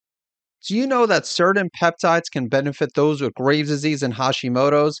Do you know that certain peptides can benefit those with Graves' disease and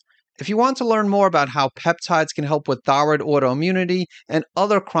Hashimoto's? If you want to learn more about how peptides can help with thyroid autoimmunity and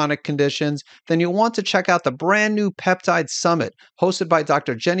other chronic conditions, then you'll want to check out the brand new Peptide Summit hosted by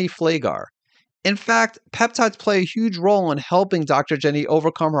Dr. Jenny Flagar. In fact, peptides play a huge role in helping Dr. Jenny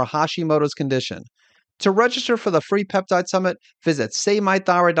overcome her Hashimoto's condition. To register for the free Peptide Summit, visit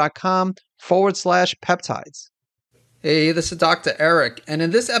savemythyroid.com/peptides. Hey, this is Dr. Eric, and in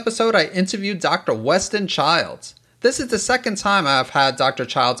this episode, I interviewed Dr. Weston Childs. This is the second time I've had Dr.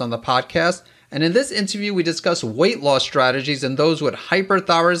 Childs on the podcast, and in this interview, we discuss weight loss strategies in those with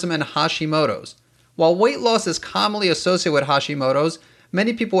hyperthyroidism and Hashimoto's. While weight loss is commonly associated with Hashimoto's,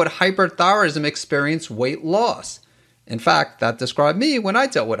 many people with hyperthyroidism experience weight loss. In fact, that described me when I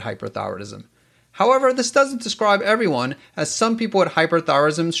dealt with hyperthyroidism. However, this doesn't describe everyone, as some people with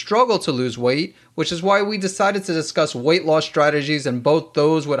hyperthyroidism struggle to lose weight, which is why we decided to discuss weight loss strategies in both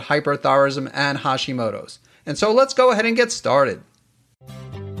those with hyperthyroidism and Hashimoto's. And so let's go ahead and get started.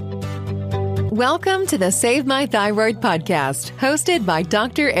 Welcome to the Save My Thyroid podcast, hosted by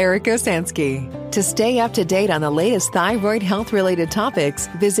Dr. Eric Osansky. To stay up to date on the latest thyroid health-related topics,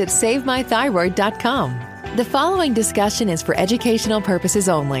 visit SaveMyThyroid.com. The following discussion is for educational purposes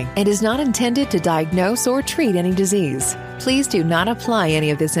only and is not intended to diagnose or treat any disease. Please do not apply any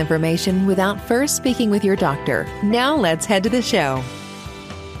of this information without first speaking with your doctor. Now let's head to the show.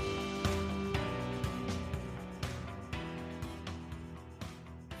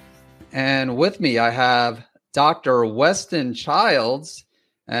 And with me, I have Dr. Weston Childs,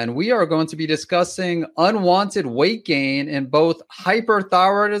 and we are going to be discussing unwanted weight gain in both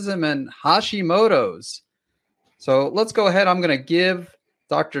hyperthyroidism and Hashimoto's. So let's go ahead. I'm going to give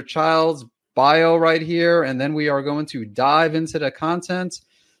Dr. Childs' bio right here, and then we are going to dive into the content.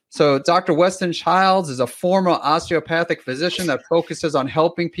 So Dr. Weston Childs is a former osteopathic physician that focuses on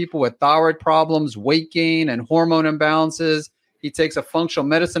helping people with thyroid problems, weight gain, and hormone imbalances. He takes a functional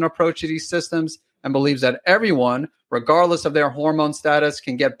medicine approach to these systems and believes that everyone, regardless of their hormone status,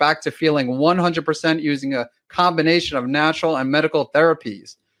 can get back to feeling 100% using a combination of natural and medical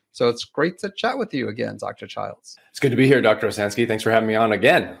therapies. So it's great to chat with you again, Dr. Childs. It's good to be here, Dr. Osansky. Thanks for having me on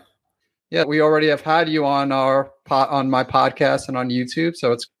again. Yeah, we already have had you on on my podcast and on YouTube,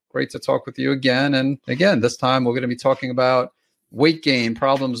 so it's great to talk with you again. And again, this time we're going to be talking about weight gain,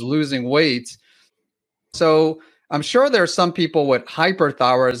 problems losing weight. So I'm sure there are some people with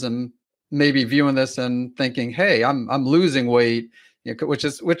hyperthyroidism maybe viewing this and thinking, "Hey, I'm losing weight,"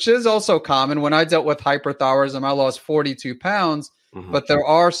 which is also common. When I dealt with hyperthyroidism, I lost 42 pounds. But there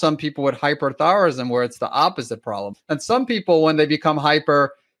are some people with hyperthyroidism where it's the opposite problem. And some people, when they become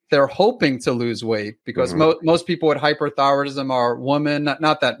hyper, they're hoping to lose weight because most people with hyperthyroidism are women.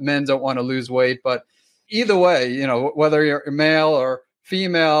 Not that men don't want to lose weight, but either way, whether you're male or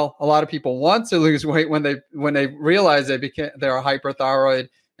female, a lot of people want to lose weight when they realize they're hyperthyroid,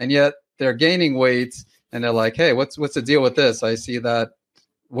 and yet they're gaining weight, and they're like, "Hey, what's the deal with this?" I see that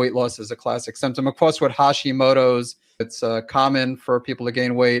weight loss is a classic symptom. Of course, with Hashimoto's, it's common for people to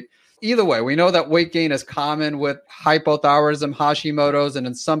gain weight. Either way, we know that weight gain is common with hypothyroidism, Hashimoto's, and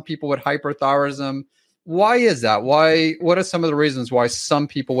in some people with hyperthyroidism. Why is that? What are some of the reasons why some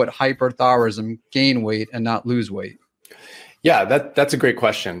people with hyperthyroidism gain weight and not lose weight? Yeah, that's a great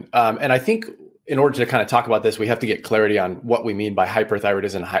question. And I think in order to kind of talk about this, we have to get clarity on what we mean by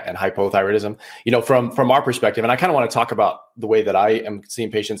hyperthyroidism and hypothyroidism. From our perspective, and I kind of want to talk about the way that I am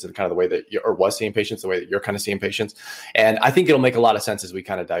seeing patients and kind of the way that was seeing patients, the way that you're kind of seeing patients. And I think it'll make a lot of sense as we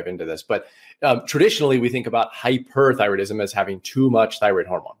kind of dive into this. But traditionally, we think about hyperthyroidism as having too much thyroid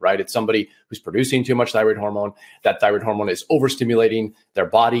hormone, right? It's somebody who's producing too much thyroid hormone. That thyroid hormone is overstimulating their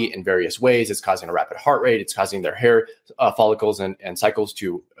body in various ways. It's causing a rapid heart rate. It's causing their hair follicles and cycles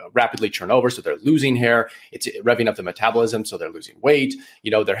to rapidly turn over. So they're losing hair. It's revving up the metabolism. So they're losing weight.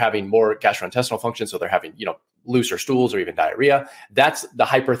 They're having more gastrointestinal function. So they're having, looser stools or even diarrhea. That's the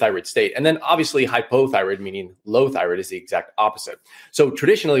hyperthyroid state. And then obviously hypothyroid, meaning low thyroid, is the exact opposite. So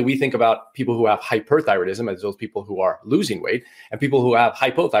traditionally, we think about people who have hyperthyroidism as those people who are losing weight, and people who have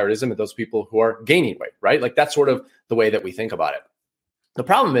hypothyroidism as those people who are gaining weight, right? Like that's sort of the way that we think about it. The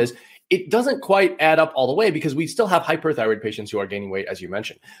problem is it doesn't quite add up all the way because we still have hyperthyroid patients who are gaining weight, as you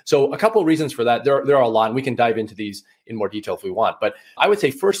mentioned. So a couple of reasons for that. There are a lot, and we can dive into these in more detail if we want. But I would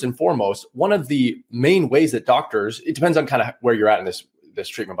say first and foremost, one of the main ways that doctors, it depends on kind of where you're at in this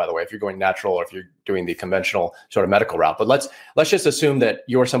treatment, by the way, if you're going natural or if you're doing the conventional sort of medical route. But let's just assume that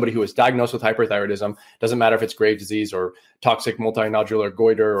you're somebody who is diagnosed with hyperthyroidism. Doesn't matter if it's Graves' disease or toxic multinodular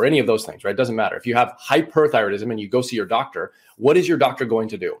goiter or any of those things, right? Doesn't matter. If you have hyperthyroidism and you go see your doctor, what is your doctor going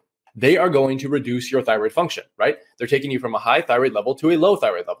to do? they are going to reduce your thyroid function, right? They're taking you from a high thyroid level to a low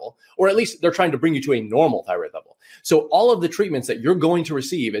thyroid level, or at least they're trying to bring you to a normal thyroid level. So all of the treatments that you're going to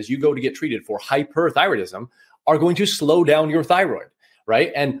receive as you go to get treated for hyperthyroidism are going to slow down your thyroid,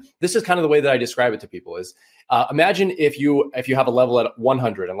 right? And this is kind of the way that I describe it to people is, imagine if you have a level at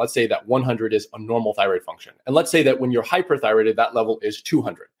 100, and let's say that 100 is a normal thyroid function. And let's say that when you're hyperthyroid, that level is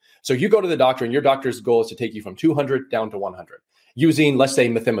 200. So you go to the doctor and your doctor's goal is to take you from 200 down to 100 using, let's say,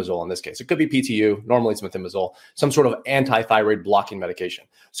 methimazole in this case. It could be PTU. Normally it's methimazole, some sort of anti-thyroid blocking medication.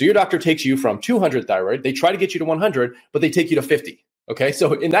 So your doctor takes you from 200 thyroid. They try to get you to 100, but they take you to 50. Okay.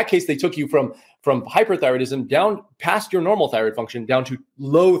 So in that case, they took you from hyperthyroidism down past your normal thyroid function down to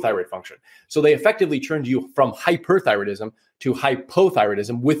low thyroid function. So they effectively turned you from hyperthyroidism to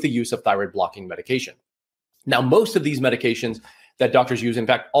hypothyroidism with the use of thyroid blocking medication. Now, most of these medications that doctors use, in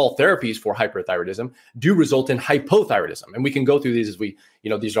fact, all therapies for hyperthyroidism do result in hypothyroidism. And we can go through these as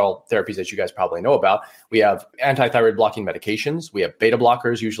these are all therapies that you guys probably know about. We have anti-thyroid blocking medications. We have beta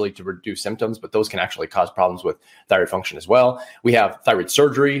blockers, usually to reduce symptoms, but those can actually cause problems with thyroid function as well. We have thyroid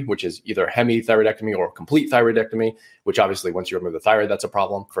surgery, which is either hemithyroidectomy or complete thyroidectomy, which obviously once you remove the thyroid, that's a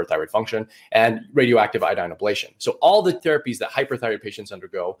problem for thyroid function, and radioactive iodine ablation. So all the therapies that hyperthyroid patients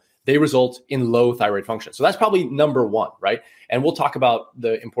undergo, they result in low thyroid function. So that's probably number one, right? And we'll talk about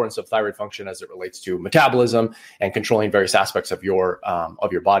the importance of thyroid function as it relates to metabolism and controlling various aspects of your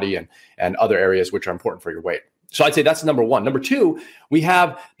body and other areas which are important for your weight. So I'd say that's number one. Number two, we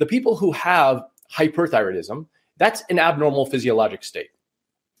have the people who have hyperthyroidism. That's an abnormal physiologic state.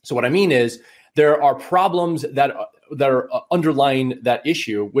 So what I mean is there are problems that are underlying that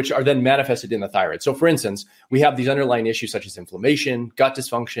issue, which are then manifested in the thyroid. So for instance, we have these underlying issues such as inflammation, gut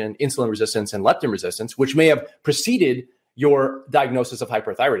dysfunction, insulin resistance, and leptin resistance, which may have preceded your diagnosis of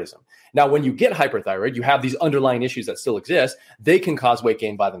hyperthyroidism. Now, when you get hyperthyroid, you have these underlying issues that still exist. They can cause weight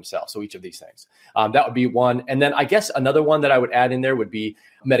gain by themselves. So each of these things, that would be one. And then I guess another one that I would add in there would be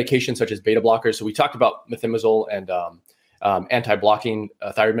medications such as beta blockers. So we talked about methimazole and anti-blocking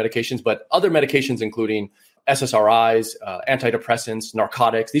thyroid medications, but other medications, including SSRIs, antidepressants,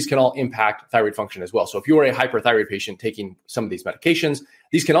 narcotics, these can all impact thyroid function as well. So if you are a hyperthyroid patient taking some of these medications,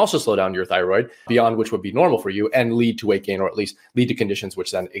 these can also slow down your thyroid beyond which would be normal for you and lead to weight gain, or at least lead to conditions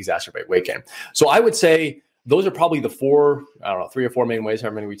which then exacerbate weight gain. So I would say those are probably the 3 or 4 main ways,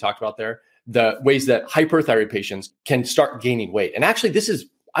 however many we talked about there, the ways that hyperthyroid patients can start gaining weight. And actually, this is,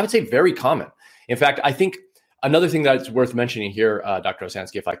 I would say, very common. In fact, I think another thing that's worth mentioning here, Dr.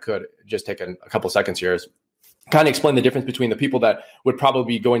 Osansky, if I could just take a couple seconds here, is kind of explain the difference between the people that would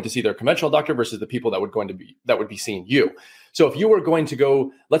probably be going to see their conventional doctor versus the people that would be seeing you. So if you were going to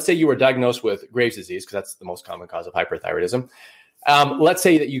go, let's say you were diagnosed with Graves' disease, because that's the most common cause of hyperthyroidism. Let's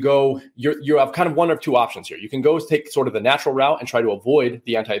say that you have kind of one of two options here. You can go take sort of the natural route and try to avoid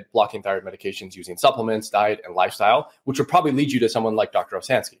the anti-blocking thyroid medications using supplements, diet, and lifestyle, which would probably lead you to someone like Dr.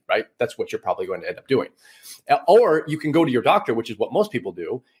 Osansky, right? That's what you're probably going to end up doing. Or you can go to your doctor, which is what most people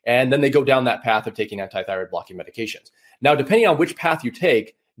do, and then they go down that path of taking anti-thyroid blocking medications. Now, depending on which path you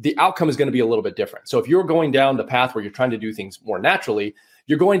take, the outcome is going to be a little bit different. So if you're going down the path where you're trying to do things more naturally,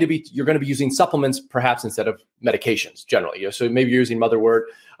 you're going to be using supplements perhaps instead of medications generally. So maybe you're using motherwort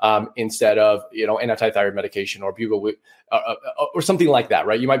instead of an anti-thyroid medication or bugle or something like that,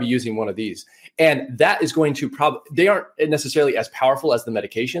 right? You might be using one of these, and that is going to they aren't necessarily as powerful as the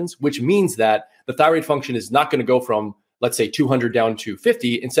medications, which means that the thyroid function is not going to go from, let's say, 200 down to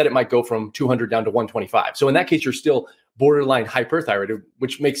 50. Instead, it might go from 200 down to 125. So in that case, you're still borderline hyperthyroid,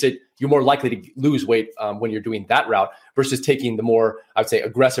 which makes you're more likely to lose weight when you're doing that route versus taking the more, I would say,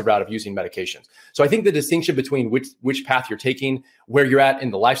 aggressive route of using medications. So I think the distinction between which path you're taking, where you're at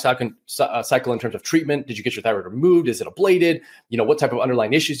in the lifestyle cycle in terms of treatment, did you get your thyroid removed? Is it ablated? What type of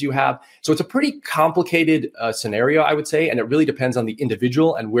underlying issues you have? So it's a pretty complicated scenario, I would say, and it really depends on the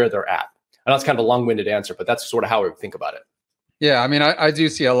individual and where they're at. I know it's kind of a long-winded answer, but that's sort of how I would think about it. Yeah, I mean, I do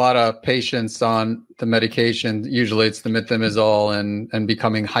see a lot of patients on the medication. Usually it's the methimazole and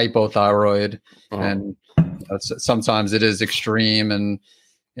becoming hypothyroid. And sometimes it is extreme. And,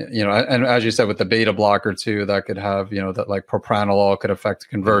 and as you said, with the beta blocker too, that could have, that like propranolol could affect the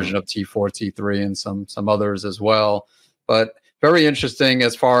conversion of T4, T3 and some others as well. But very interesting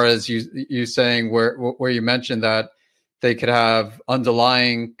as far as you saying where you mentioned that they could have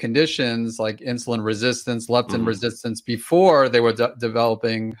underlying conditions like insulin resistance, leptin resistance before they were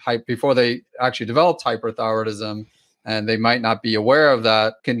before they actually developed hyperthyroidism, and they might not be aware of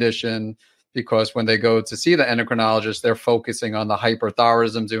that condition. because when they go to see the endocrinologist, they're focusing on the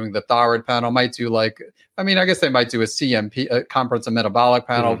hyperthyroidism, doing the thyroid panel, might do I guess they might do a CMP, a comprehensive metabolic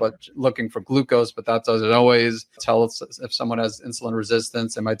panel, but looking for glucose, but that doesn't always tell us if someone has insulin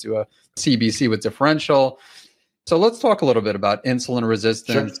resistance. They might do a CBC with differential. So let's talk a little bit about insulin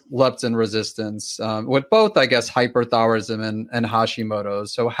resistance, leptin resistance, with both, I guess, hyperthyroidism and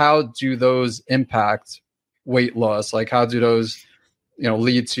Hashimoto's. So how do those impact weight loss? Like how do those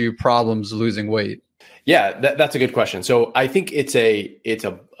lead to problems losing weight? Yeah, that's a good question. So I think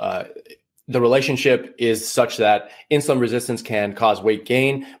the relationship is such that insulin resistance can cause weight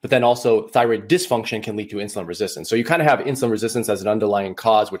gain, but then also thyroid dysfunction can lead to insulin resistance. So you kind of have insulin resistance as an underlying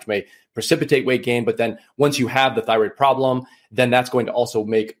cause, which may precipitate weight gain. But then once you have the thyroid problem, then that's going to also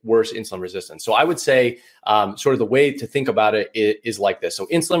make worse insulin resistance. So I would say sort of the way to think about it is like this. So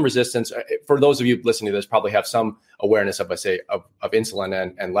insulin resistance, for those of you listening to this, probably have some awareness of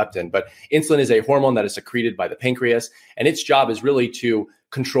insulin and leptin. But insulin is a hormone that is secreted by the pancreas, and its job is really to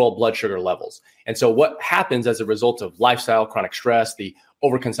control blood sugar levels. And so what happens as a result of lifestyle, chronic stress, the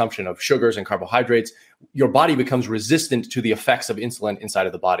overconsumption of sugars and carbohydrates, your body becomes resistant to the effects of insulin inside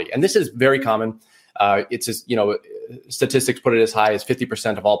of the body. And this is very common. It's just, statistics put it as high as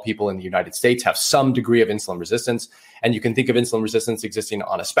 50% of all people in the United States have some degree of insulin resistance. And you can think of insulin resistance existing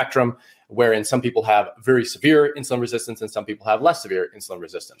on a spectrum, wherein some people have very severe insulin resistance and some people have less severe insulin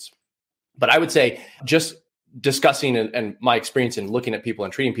resistance. But I would say, just discussing and my experience in looking at people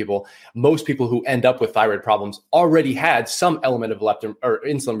and treating people, most people who end up with thyroid problems already had some element of leptin or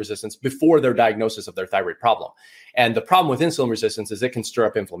insulin resistance before their diagnosis of their thyroid problem. And the problem with insulin resistance is it can stir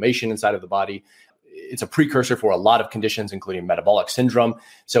up inflammation inside of the body. It's a precursor for a lot of conditions, including metabolic syndrome.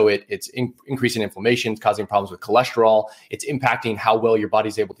 So it's increasing inflammation, causing problems with cholesterol. It's impacting how well your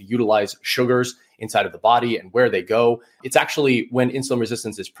body's able to utilize sugars inside of the body and where they go. It's actually, when insulin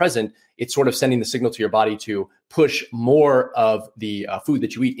resistance is present, it's sort of sending the signal to your body to push more of the food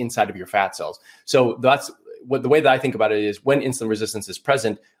that you eat inside of your fat cells. So that's the way that I think about it is, when insulin resistance is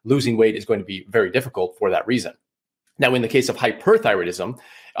present, losing weight is going to be very difficult for that reason. Now, in the case of hyperthyroidism,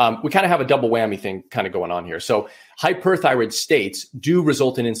 we kind of have a double whammy thing kind of going on here. So hyperthyroid states do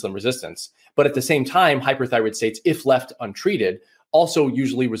result in insulin resistance, but at the same time, hyperthyroid states, if left untreated, also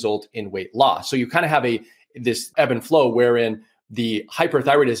usually result in weight loss. So you kind of have this ebb and flow wherein the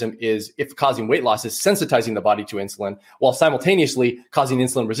hyperthyroidism is, if causing weight loss, is sensitizing the body to insulin while simultaneously causing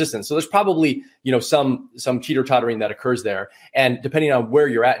insulin resistance. So there's probably, some teeter-tottering that occurs there. And depending on where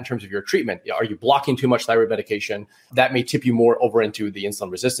you're at in terms of your treatment, are you blocking too much thyroid medication? That may tip you more over into the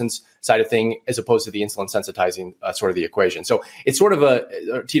insulin resistance side of thing, as opposed to the insulin sensitizing sort of the equation. So it's sort of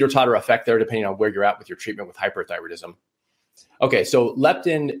a teeter-totter effect there, depending on where you're at with your treatment with hyperthyroidism. Okay, so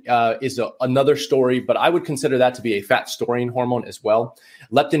leptin is another story, but I would consider that to be a fat storing hormone as well.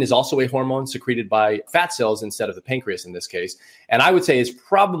 Leptin is also a hormone secreted by fat cells instead of the pancreas in this case. And I would say is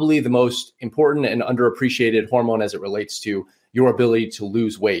probably the most important and underappreciated hormone as it relates to your ability to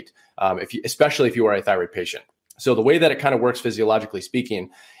lose weight, especially if you are a thyroid patient. So the way that it kind of works physiologically speaking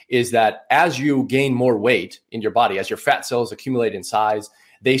is that as you gain more weight in your body, as your fat cells accumulate in size,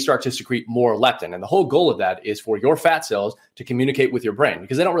 they start to secrete more leptin. And the whole goal of that is for your fat cells to communicate with your brain,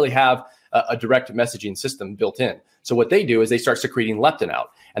 because they don't really have a direct messaging system built in. So what they do is they start secreting leptin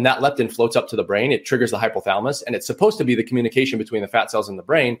out, and that leptin floats up to the brain. It triggers the hypothalamus, and it's supposed to be the communication between the fat cells and the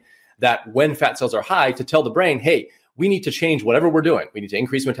brain, that when fat cells are high, to tell the brain, hey, we need to change whatever we're doing. We need to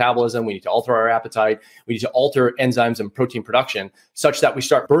increase metabolism. We need to alter our appetite. We need to alter enzymes and protein production such that we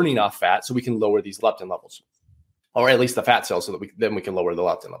start burning off fat so we can lower these leptin levels, or at least the fat cells, so that we can lower the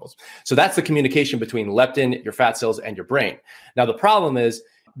leptin levels. So that's the communication between leptin, your fat cells, and your brain. Now, the problem is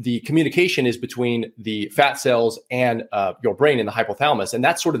the communication is between the fat cells and your brain in the hypothalamus. And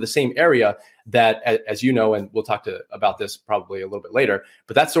that's sort of the same area that, as you know, and we'll talk about this probably a little bit later,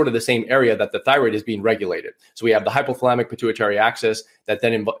 but that's sort of the same area that the thyroid is being regulated. So we have the hypothalamic pituitary axis that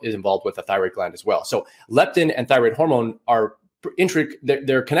then is involved with the thyroid gland as well. So leptin and thyroid hormone are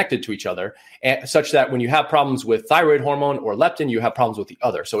they're connected to each other, such that when you have problems with thyroid hormone or leptin, you have problems with the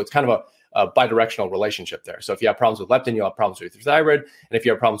other. So it's kind of a bidirectional relationship there. So if you have problems with leptin, you'll have problems with your thyroid. And if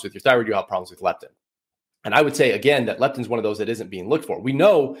you have problems with your thyroid, you'll have problems with leptin. And I would say, again, that leptin is one of those that isn't being looked for. We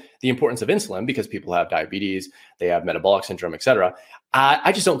know the importance of insulin because people have diabetes, they have metabolic syndrome, et cetera.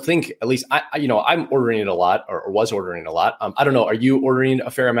 I just don't think, at least I'm ordering it a lot, or was ordering it a lot. I don't know. Are you ordering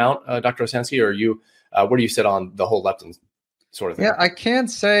a fair amount, Dr. Osansky, or are you, where do you sit on the whole leptin sort of thing? Yeah, I can't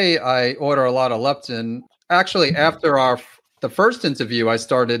say I order a lot of leptin. Actually, after the first interview, I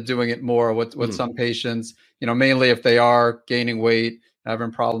started doing it more with some patients, mainly if they are gaining weight,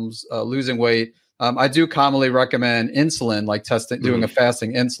 having problems losing weight. I do commonly recommend insulin, like doing a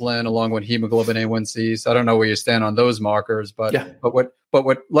fasting insulin along with hemoglobin A1C. So I don't know where you stand on those markers, but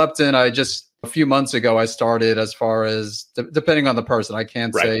with leptin, a few months ago, I started as far as depending on the person. I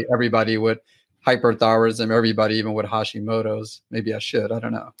can't say everybody with hyperthyroidism, everybody even with Hashimoto's. Maybe I should. I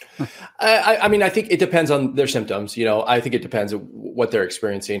don't know. I mean, I think it depends on their symptoms. I think it depends on what they're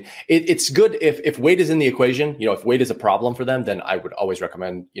experiencing. It's good if weight is in the equation. If weight is a problem for them, then I would always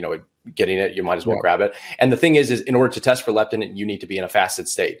recommend, getting it. You might as well grab it. And the thing is in order to test for leptin, you need to be in a fasted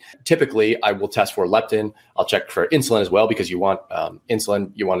state. Typically, I will test for leptin. I'll check for insulin as well, because you want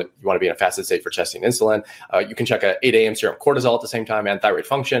insulin. You want to be in a fasted state for testing insulin. You can check a 8 a.m. serum cortisol at the same time and thyroid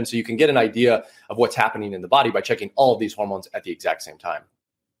function. So you can get an idea of what's happening in the body by checking all of these hormones at the exact same time.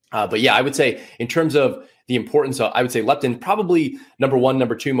 But yeah, I would say in terms of the importance of, I would say leptin, probably number one,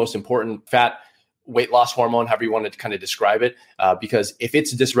 number two, most important fat weight loss hormone, however you want to kind of describe it, because if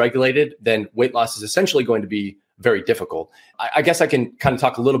it's dysregulated, then weight loss is essentially going to be very difficult. I guess I can kind of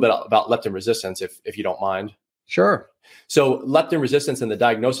talk a little bit about leptin resistance if you don't mind. Sure. So leptin resistance and the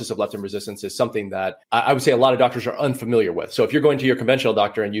diagnosis of leptin resistance is something that I would say a lot of doctors are unfamiliar with. So if you're going to your conventional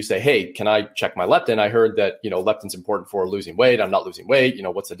doctor and you say, hey, can I check my leptin? I heard that, leptin's important for losing weight. I'm not losing weight.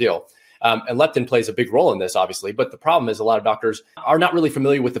 What's the deal? And leptin plays a big role in this, obviously. But the problem is a lot of doctors are not really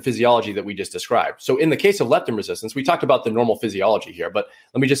familiar with the physiology that we just described. So in the case of leptin resistance, we talked about the normal physiology here, but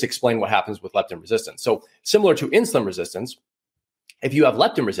let me just explain what happens with leptin resistance. So similar to insulin resistance, if you have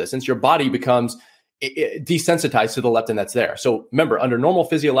leptin resistance, your body becomes desensitized to the leptin that's there. So remember, under normal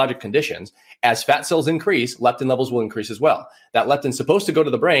physiologic conditions, as fat cells increase, leptin levels will increase as well. That leptin's supposed to go to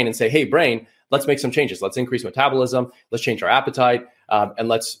the brain and say, hey, brain, let's make some changes. Let's increase metabolism. Let's change our appetite.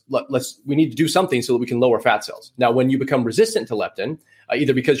 And we need to do something so that we can lower fat cells. Now, when you become resistant to leptin,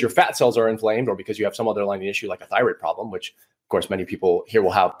 either because your fat cells are inflamed or because you have some other underlying issue like a thyroid problem, which of course many people here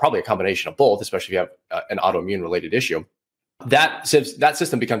will have probably a combination of both, especially if you have an autoimmune related issue. That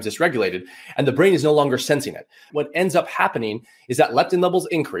system becomes dysregulated and the brain is no longer sensing it. What ends up happening is that leptin levels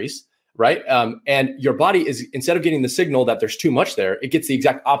increase, right? And your body is, instead of getting the signal that there's too much there, it gets the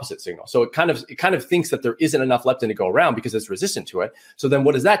exact opposite signal. So it kind of thinks that there isn't enough leptin to go around because it's resistant to it. So then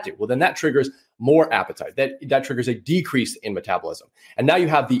what does that do? Well, then that triggers more appetite. That triggers a decrease in metabolism. And now you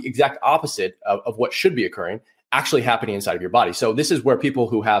have the exact opposite of what should be occurring actually happening inside of your body. So this is where people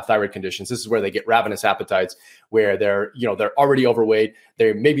who have thyroid conditions, this is where they get ravenous appetites, where they're already overweight.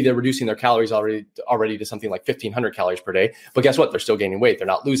 They're reducing their calories already to something like 1,500 calories per day. But guess what? They're still gaining weight. They're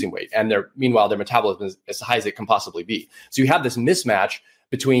not losing weight. And meanwhile, their metabolism is as high as it can possibly be. So you have this mismatch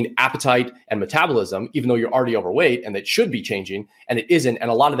between appetite and metabolism, even though you're already overweight and it should be changing, and it isn't. And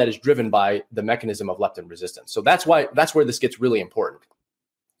a lot of that is driven by the mechanism of leptin resistance. So that's where this gets really important.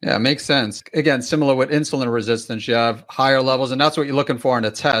 Yeah, it makes sense. Again, similar with insulin resistance, you have higher levels, and that's what you're looking for in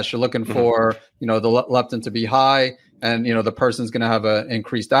a test. You're looking for, the leptin to be high, and, the person's going to have an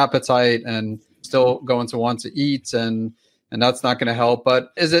increased appetite and still going to want to eat, and that's not going to help.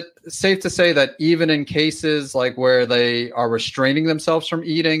 But is it safe to say that even in cases like where they are restraining themselves from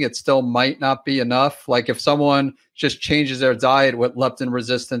eating, it still might not be enough? Like if someone just changes their diet with leptin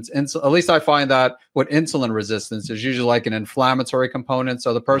resistance, at least I find that with insulin resistance, there's usually like an inflammatory component.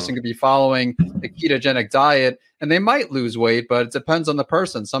 So the person could be following a ketogenic diet and they might lose weight, but it depends on the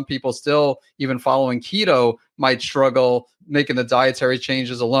person. Some people still, even following keto, might struggle making the dietary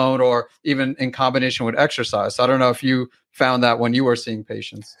changes alone or even in combination with exercise. So I don't know if you found that when you were seeing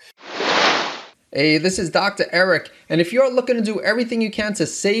patients. Hey, this is Dr. Eric, and if you're looking to do everything you can to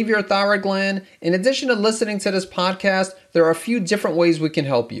save your thyroid gland, in addition to listening to this podcast, there are a few different ways we can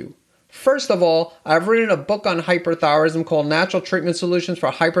help you. First of all, I've written a book on hyperthyroidism called Natural Treatment Solutions for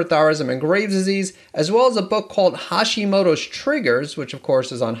Hyperthyroidism and Graves' Disease, as well as a book called Hashimoto's Triggers, which of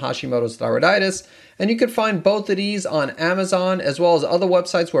course is on Hashimoto's thyroiditis, and you can find both of these on Amazon as well as other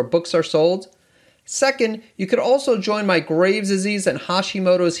websites where books are sold. Second, you could also join my Graves' disease and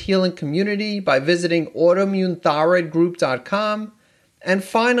Hashimoto's healing community by visiting autoimmunethyroidgroup.com. And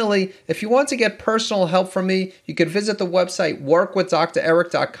finally, if you want to get personal help from me, you could visit the website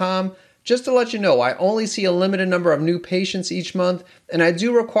workwithdreric.com. Just to let you know, I only see a limited number of new patients each month, and I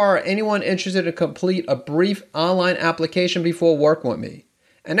do require anyone interested to complete a brief online application before working with me.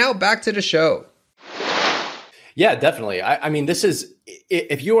 And now back to the show. Yeah, definitely. I mean, this is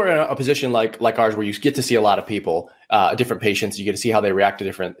if you are in a position like ours, where you get to see a lot of people, different patients, you get to see how they react to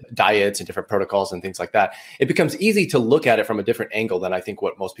different diets and different protocols and things like that, it becomes easy to look at it from a different angle than I think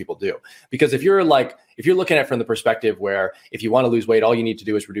what most people do. Because if you're looking at it from the perspective where if you want to lose weight, all you need to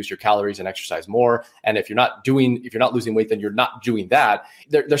do is reduce your calories and exercise more. And if you're not losing weight, then you're not doing that.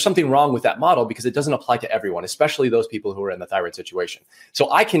 There's something wrong with that model, because it doesn't apply to everyone, especially those people who are in the thyroid situation.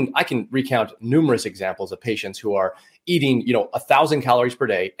 So I can recount numerous examples of patients who are eating, 1,000 calories per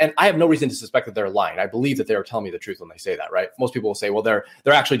day. And I have no reason to suspect that they're lying. I believe that they are telling me the truth when they say that, right? Most people will say, well, they're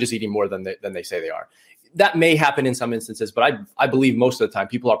actually just eating more than they say they are. That may happen in some instances, but I believe most of the time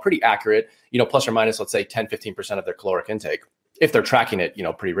people are pretty accurate, plus or minus, let's say 10, 15% of their caloric intake, if they're tracking it,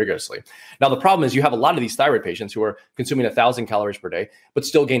 pretty rigorously. Now, the problem is you have a lot of these thyroid patients who are consuming 1,000 calories per day, but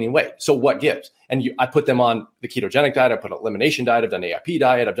still gaining weight. So what gives? And I put them on the ketogenic diet. I put an elimination diet. I've done AIP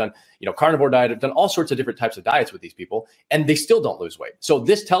diet. I've done, carnivore diet. I've done all sorts of different types of diets with these people, and they still don't lose weight. So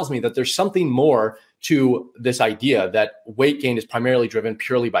this tells me that there's something more to this idea that weight gain is primarily driven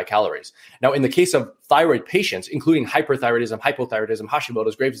purely by calories. Now, in the case of thyroid patients, including hyperthyroidism, hypothyroidism,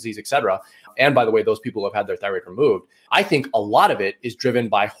 Hashimoto's, Graves' disease, et cetera, and by the way, those people who have had their thyroid removed, I think a lot of it is driven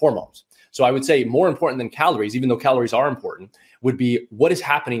by hormones. So I would say more important than calories, even though calories are important, would be what is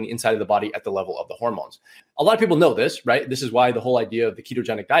happening inside of the body at the level of the hormones. A lot of people know this, right? This is why the whole idea of the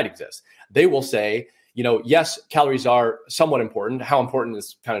ketogenic diet exists. They will say, yes, calories are somewhat important. How important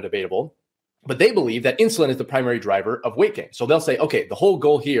is kind of debatable. But they believe that insulin is the primary driver of weight gain. So they'll say, okay, the whole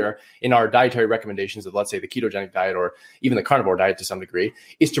goal here in our dietary recommendations of, let's say, the ketogenic diet or even the carnivore diet to some degree,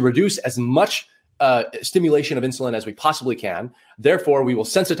 is to reduce as much stimulation of insulin as we possibly can. Therefore, we will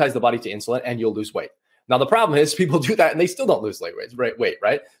sensitize the body to insulin and you'll lose weight. Now, the problem is people do that and they still don't lose weight,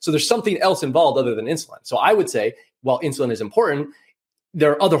 right? So there's something else involved other than insulin. So I would say, while insulin is important, there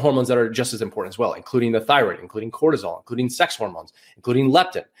are other hormones that are just as important as well, including the thyroid, including cortisol, including sex hormones, including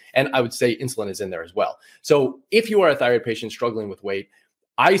leptin. And I would say insulin is in there as well. So if you are a thyroid patient struggling with weight,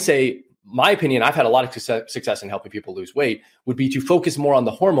 I say, my opinion, I've had a lot of success in helping people lose weight, would be to focus more on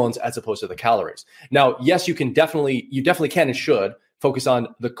the hormones as opposed to the calories. Now, yes, you definitely can and should focus on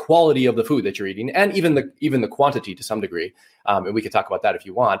the quality of the food that you're eating, and even the quantity to some degree. And we can talk about that if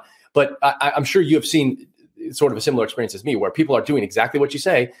you want. But I'm sure you have seen sort of a similar experience as me, where people are doing exactly what you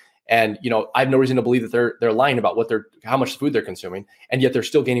say. And, I have no reason to believe that they're lying about how much food they're consuming, and yet they're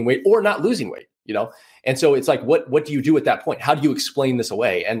still gaining weight or not losing weight, And so it's like, what do you do at that point? How do you explain this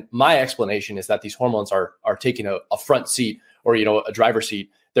away? And my explanation is that these hormones are taking a front seat, or, a driver's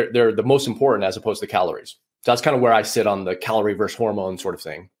seat. They're the most important as opposed to calories. So that's kind of where I sit on the calorie versus hormone sort of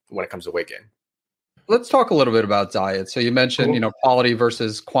thing when it comes to weight gain. Let's talk a little bit about diet. So you mentioned, quality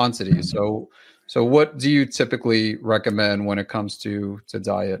versus quantity. So what do you typically recommend when it comes to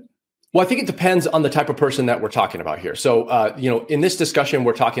diet? Well, I think it depends on the type of person that we're talking about here. So, in this discussion,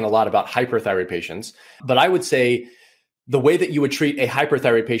 we're talking a lot about hyperthyroid patients, but I would say the way that you would treat a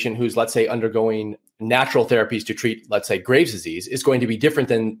hyperthyroid patient who's, let's say, undergoing natural therapies to treat, let's say, Graves' disease is going to be different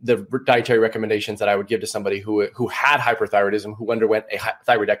than the dietary recommendations that I would give to somebody who had hyperthyroidism, who underwent a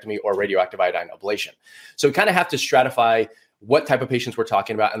thyroidectomy or radioactive iodine ablation. So we kind of have to stratify what type of patients we're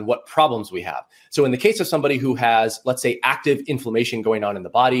talking about and what problems we have. So in the case of somebody who has, let's say, active inflammation going on in the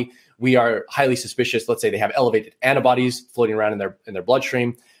body, we are highly suspicious. Let's say they have elevated antibodies floating around in their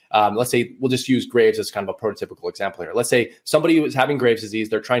bloodstream. Let's say we'll just use Graves as kind of a prototypical example here. Let's say somebody who is having Graves' disease,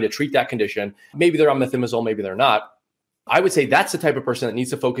 they're trying to treat that condition. Maybe they're on methimazole, maybe they're not. I would say that's the type of person that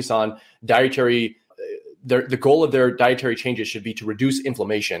needs to focus on dietary. The goal of their dietary changes should be to reduce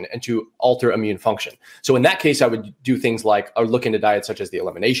inflammation and to alter immune function. So in that case, I would do things like look into diets such as the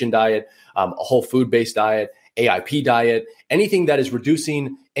elimination diet, a whole food-based diet, AIP diet, anything that is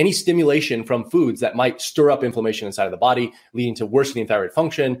reducing any stimulation from foods that might stir up inflammation inside of the body, leading to worsening thyroid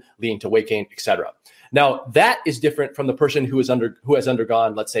function, leading to weight gain, etc. Now, that is different from the person who has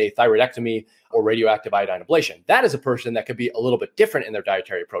undergone, let's say, thyroidectomy or radioactive iodine ablation. That is a person that could be a little bit different in their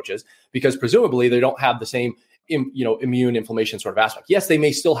dietary approaches, because presumably they don't have the same immune inflammation sort of aspect. Yes, they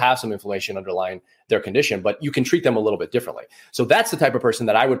may still have some inflammation underlying their condition, but you can treat them a little bit differently. So that's the type of person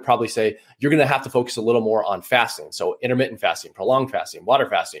that I would probably say you're going to have to focus a little more on fasting. So intermittent fasting, prolonged fasting, water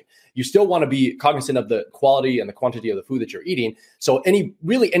fasting. You still want to be cognizant of the quality and the quantity of the food that you're eating. So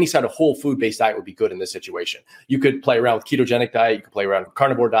any sort of whole food-based diet would be good in this situation. You could play around with ketogenic diet. You could play around with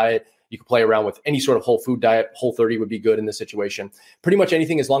carnivore diet. You could play around with any sort of whole food diet. Whole30 would be good in this situation. Pretty much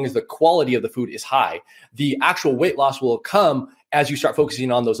anything, as long as the quality of the food is high. The actual weight loss will come as you start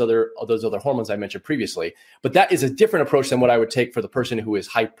focusing on those other hormones I mentioned previously. But that is a different approach than what I would take for the person who is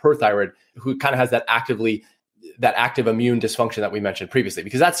hyperthyroid, who kind of has that actively that active immune dysfunction that we mentioned previously,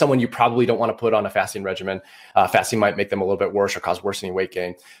 because that's someone you probably don't want to put on a fasting regimen. Fasting might make them a little bit worse or cause worsening weight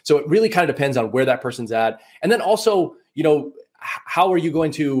gain. So it really kind of depends on where that person's at. And then also, how are you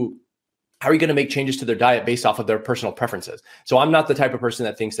going to make changes to their diet based off of their personal preferences? So I'm not the type of person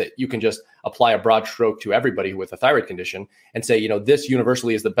that thinks that you can just apply a broad stroke to everybody with a thyroid condition and say, this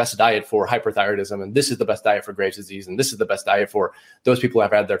universally is the best diet for hyperthyroidism, and this is the best diet for Graves' disease, and this is the best diet for those people who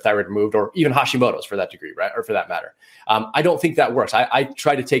have had their thyroid removed, or even Hashimoto's for that degree, right? Or for that matter. I don't think that works. I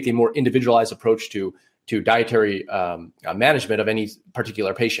try to take a more individualized approach to dietary management of any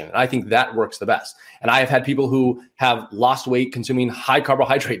particular patient. And I think that works the best. And I have had people who have lost weight consuming high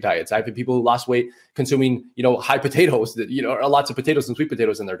carbohydrate diets. I've had people who lost weight consuming, high potatoes, lots of potatoes and sweet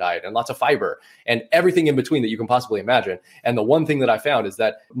potatoes in their diet, and lots of fiber and everything in between that you can possibly imagine. And the one thing that I found is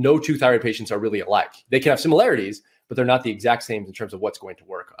that no two thyroid patients are really alike. They can have similarities, but they're not the exact same in terms of what's going to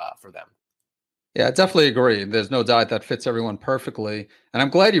work for them. Yeah, I definitely agree. There's no diet that fits everyone perfectly. And I'm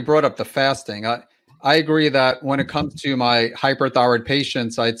glad you brought up the fasting. I agree that when it comes to my hyperthyroid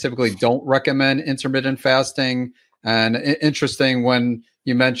patients, I typically don't recommend intermittent fasting. And interesting when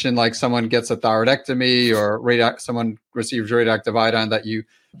you mentioned like someone gets a thyroidectomy or someone receives radioactive iodine that you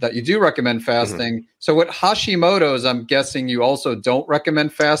do recommend fasting. Mm-hmm. So with Hashimoto's, I'm guessing you also don't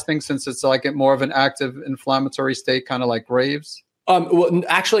recommend fasting since it's like more of an active inflammatory state, kind of like Graves'. Well,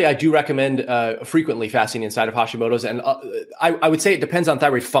 actually, I do recommend frequently fasting inside of Hashimoto's, and I would say it depends on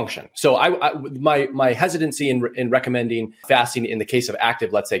thyroid function. So my hesitancy in recommending fasting in the case of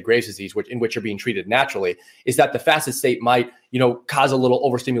active, let's say Graves' disease, in which you're being treated naturally, is that the fasted state might, cause a little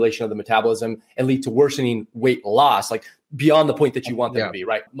overstimulation of the metabolism and lead to worsening weight loss, like beyond the point that you want them to be,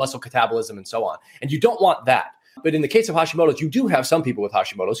 right? Muscle catabolism and so on. And you don't want that. But in the case of Hashimoto's, you do have some people with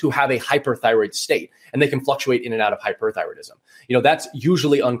Hashimoto's who have a hyperthyroid state, and they can fluctuate in and out of hyperthyroidism. That's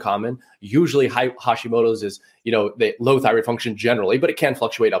usually uncommon. Usually Hashimoto's is, the low thyroid function generally, but it can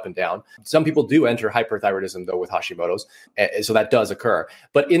fluctuate up and down. Some people do enter hyperthyroidism though with Hashimoto's, so that does occur.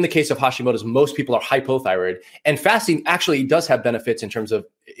 But in the case of Hashimoto's, most people are hypothyroid, and fasting actually does have benefits in terms of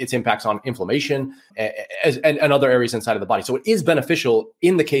its impacts on inflammation and other areas inside of the body. So it is beneficial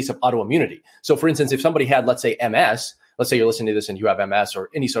in the case of autoimmunity. So for instance, if somebody had, let's say, MS, let's say you're listening to this and you have MS or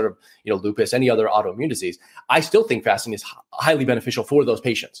any sort of, lupus, any other autoimmune disease, I still think fasting is highly beneficial for those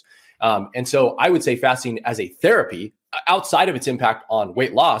patients. And so I would say fasting as a therapy, outside of its impact on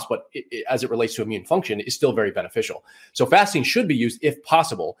weight loss, but as it relates to immune function, is still very beneficial. So fasting should be used if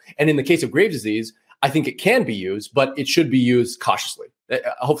possible. And in the case of Graves' disease, I think it can be used, but it should be used cautiously.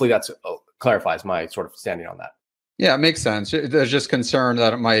 Hopefully that clarifies my sort of standing on that. Yeah, it makes sense. There's just concern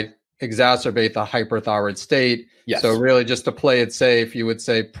that it might exacerbate the hyperthyroid state. Yes. So really just to play it safe, you would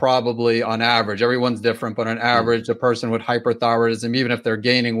say probably on average, everyone's different, but on average, a person with hyperthyroidism, even if they're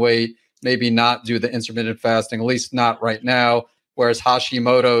gaining weight, maybe not do the intermittent fasting, at least not right now. Whereas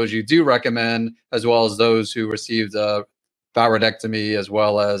Hashimoto's, you do recommend, as well as those who received a thyroidectomy as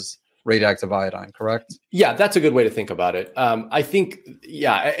well as radioactive iodine, correct? Yeah, that's a good way to think about it. I think,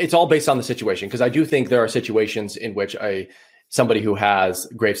 it's all based on the situation, because I do think there are situations in which somebody who has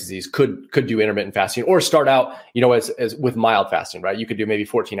Graves' disease could do intermittent fasting or start out, as with mild fasting, right? You could do maybe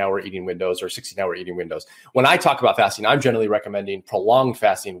 14-hour eating windows or 16-hour eating windows. When I talk about fasting, I'm generally recommending prolonged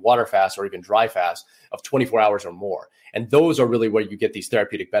fasting, water fast, or even dry fast of 24 hours or more. And those are really where you get these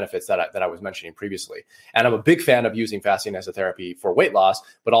therapeutic benefits that I was mentioning previously. And I'm a big fan of using fasting as a therapy for weight loss,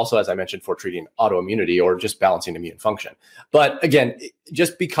 but also, as I mentioned, for treating autoimmunity or just balancing immune function. But again,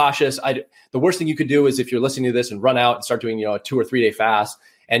 just be cautious. The worst thing you could do is if you're listening to this and run out and start doing, a 2 or 3 day fast,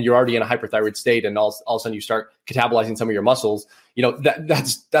 and you're already in a hyperthyroid state, and all of a sudden you start catabolizing some of your muscles,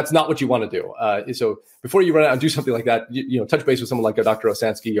 that's not what you want to do. So before you run out and do something like that, touch base with someone like Dr.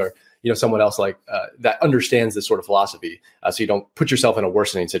 Osansky or someone else like that understands this sort of philosophy, so you don't put yourself in a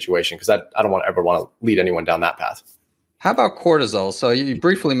worsening situation, because I don't ever want to lead anyone down that path. How about cortisol? So you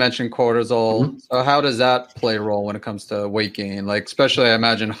briefly mentioned cortisol. Mm-hmm. So how does that play a role when it comes to weight gain? Like, especially I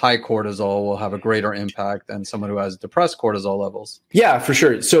imagine high cortisol will have a greater impact than someone who has depressed cortisol levels. Yeah, for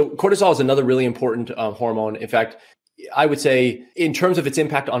sure. So cortisol is another really important hormone. In fact, I would say in terms of its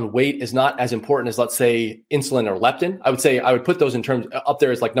impact on weight is not as important as, let's say, insulin or leptin. I would say I would put those in terms up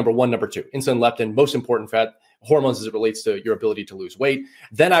there as like number 1, number 2. Insulin, leptin, most important fat hormones as it relates to your ability to lose weight.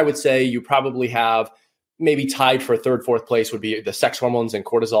 Then I would say you probably have maybe tied for 3rd, 4th place would be the sex hormones and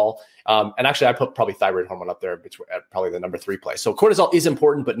cortisol. And actually, I put probably thyroid hormone up there at probably the number 3 place. So cortisol is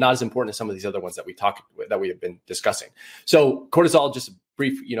important, but not as important as some of these other ones that we have been discussing. So cortisol, just a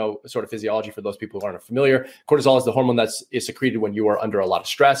brief, sort of physiology for those people who aren't familiar. Cortisol is the hormone is secreted when you are under a lot of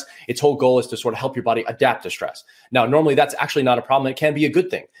stress. Its whole goal is to sort of help your body adapt to stress. Now, normally that's actually not a problem. It can be a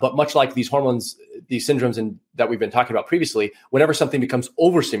good thing, but much like these hormones these syndromes that we've been talking about previously, whenever something becomes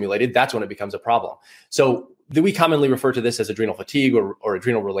overstimulated, that's when it becomes a problem. So we commonly refer to this as adrenal fatigue or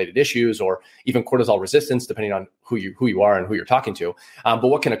adrenal related issues, or even cortisol resistance, depending on who you are and who you're talking to. But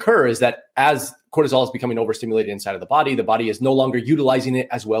what can occur is that as cortisol is becoming overstimulated inside of the body is no longer utilizing it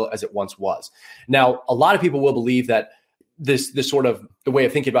as well as it once was. Now, a lot of people will believe that this sort of the way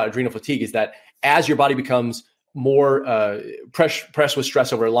of thinking about adrenal fatigue is that as your body becomes more pressed with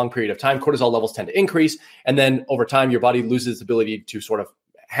stress over a long period of time, cortisol levels tend to increase. And then over time, your body loses its ability to sort of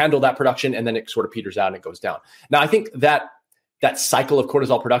handle that production, and then it sort of peters out and it goes down. Now, I think that cycle of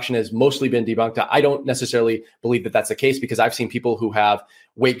cortisol production has mostly been debunked. I don't necessarily believe that that's the case, because I've seen people who have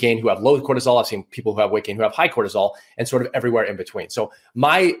weight gain who have low cortisol. I've seen people who have weight gain who have high cortisol, and sort of everywhere in between. So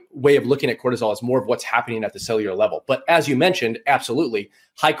my way of looking at cortisol is more of what's happening at the cellular level. But as you mentioned, absolutely,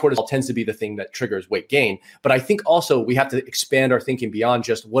 high cortisol tends to be the thing that triggers weight gain. But I think also we have to expand our thinking beyond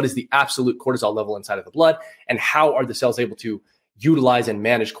just what is the absolute cortisol level inside of the blood, and how are the cells able to utilize and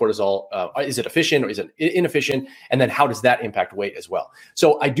manage cortisol. Is it efficient or is it inefficient? And then how does that impact weight as well?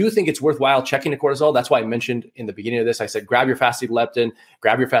 So I do think it's worthwhile checking the cortisol. That's why I mentioned in the beginning of this, I said, grab your fasted leptin,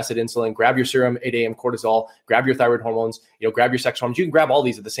 grab your fasted insulin, grab your serum 8 a.m. cortisol, grab your thyroid hormones, grab your sex hormones. You can grab all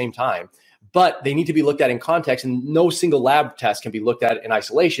these at the same time, but they need to be looked at in context, and no single lab test can be looked at in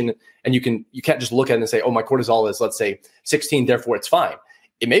isolation. And you can't just look at it and say, oh, my cortisol is, let's say 16, therefore it's fine.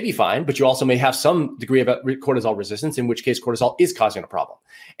 It may be fine, but you also may have some degree of cortisol resistance, in which case cortisol is causing a problem.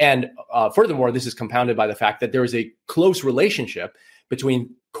 And furthermore, this is compounded by the fact that there is a close relationship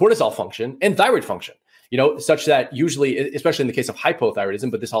between cortisol function and thyroid function, such that usually, especially in the case of hypothyroidism,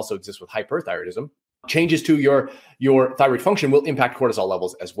 but this also exists with hyperthyroidism, changes to your thyroid function will impact cortisol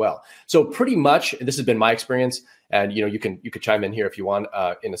levels as well. So pretty much, and this has been my experience, and you could chime in here if you want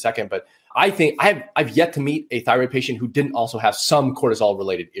in a second, but I think I've yet to meet a thyroid patient who didn't also have some cortisol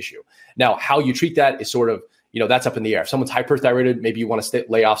related issue. Now, how you treat that is sort of, that's up in the air. If someone's hyperthyroid, maybe you want to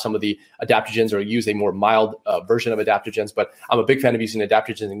lay off some of the adaptogens or use a more mild version of adaptogens. But I'm a big fan of using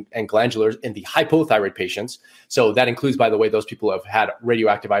adaptogens and glandulars in the hypothyroid patients. So that includes, by the way, those people who have had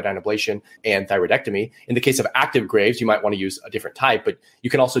radioactive iodine ablation and thyroidectomy. In the case of active Graves, you might want to use a different type, but you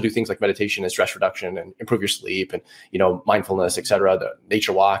can also do things like meditation and stress reduction and improve your sleep and, mindfulness, et cetera, the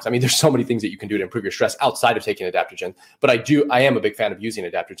nature walks. I mean, there's so many things that you can do to improve your stress outside of taking adaptogen. But I am a big fan of using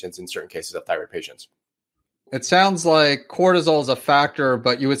adaptogens in certain cases of thyroid patients. It sounds like cortisol is a factor,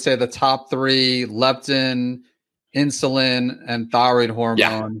 but you would say the top three: leptin, insulin, and thyroid hormone.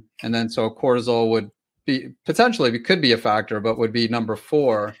 Yeah. And then so cortisol would could be a factor, but would be number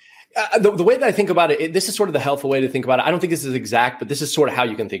 4. The way that I think about it, this is sort of the helpful way to think about it. I don't think this is exact, but this is sort of how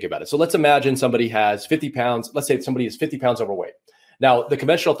you can think about it. So let's imagine somebody has 50 pounds. Let's say somebody is 50 pounds overweight. Now, the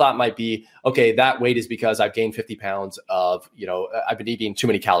conventional thought might be, okay, that weight is because I've gained 50 pounds of, I've been eating too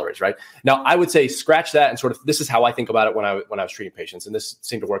many calories, right? Now, I would say scratch that and sort of, this is how I think about it when I was treating patients, and this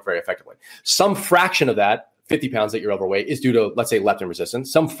seemed to work very effectively. Some fraction of that 50 pounds that you're overweight is due to, let's say, leptin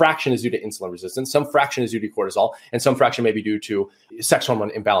resistance. Some fraction is due to insulin resistance. Some fraction is due to cortisol, and some fraction may be due to sex hormone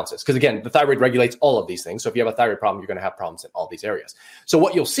imbalances. Because again, the thyroid regulates all of these things. So if you have a thyroid problem, you're going to have problems in all these areas. So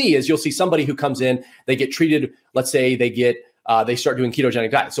what you'll see somebody who comes in, they get treated, let's say they start doing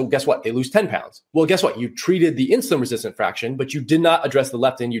ketogenic diet. So guess what? They lose 10 pounds. Well, guess what? You treated the insulin resistant fraction, but you did not address the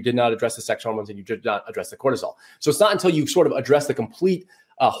leptin, you did not address the sex hormones, and you did not address the cortisol. So it's not until you sort of address the complete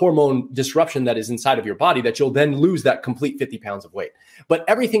hormone disruption that is inside of your body that you'll then lose that complete 50 pounds of weight. But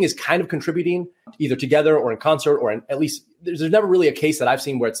everything is kind of contributing either together or in concert, or at least there's never really a case that I've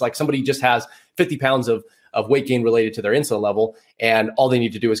seen where it's like somebody just has 50 pounds of weight gain related to their insulin level, and all they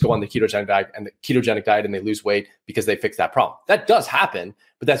need to do is go on the ketogenic diet and they lose weight because they fix that problem. That does happen,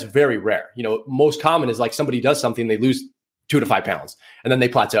 but that's very rare. Most common is like somebody does something, they lose 2 to 5 pounds, and then they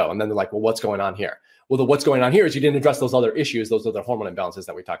plateau, and then they're like, well, what's going on here? Well, what's going on here is you didn't address those other issues, those other hormone imbalances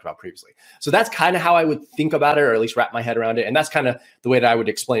that we talked about previously. So that's kind of how I would think about it, or at least wrap my head around it. And that's kind of the way that I would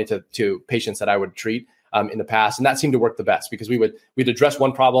explain it to patients that I would treat in the past. And that seemed to work the best, because we'd address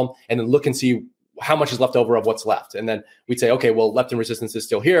one problem and then look and see how much is left over of what's left. And then we'd say, okay, well, leptin resistance is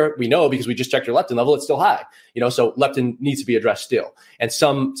still here. We know because we just checked your leptin level, it's still high. So leptin needs to be addressed still. And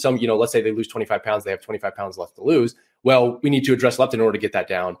some, let's say they lose 25 pounds, they have 25 pounds left to lose. Well, we need to address leptin in order to get that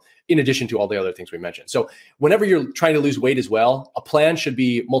down, in addition to all the other things we mentioned. So whenever you're trying to lose weight as well, a plan should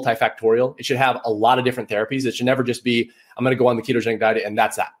be multifactorial. It should have a lot of different therapies. It should never just be, I'm going to go on the ketogenic diet and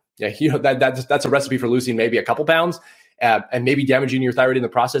that's that. Yeah, that's a recipe for losing maybe a couple pounds. And maybe damaging your thyroid in the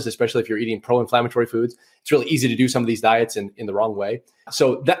process, especially if you're eating pro-inflammatory foods. It's really easy to do some of these diets in the wrong way.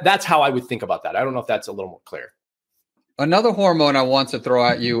 So that's how I would think about that. I don't know if that's a little more clear. Another hormone I want to throw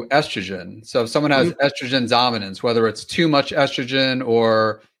at you, estrogen. So if someone has estrogen dominance, whether it's too much estrogen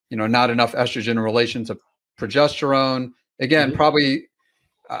or not enough estrogen in relation to progesterone. Again, probably,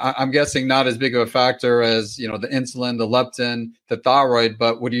 I'm guessing not as big of a factor as, the insulin, the leptin, the thyroid,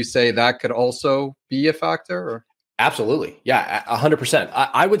 but would you say that could also be a factor? Or? Absolutely. Yeah, 100%.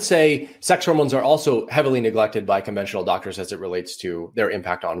 I would say sex hormones are also heavily neglected by conventional doctors as it relates to their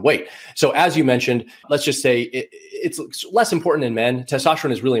impact on weight. So as you mentioned, let's just say it's less important in men.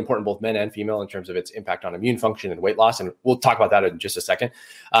 Testosterone is really important, both men and female, in terms of its impact on immune function and weight loss. And we'll talk about that in just a second.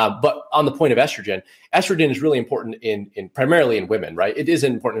 But on the point of estrogen is really important in primarily in women, right? It is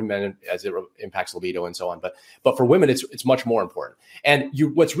important in men as it impacts libido and so on. But for women, it's much more important. And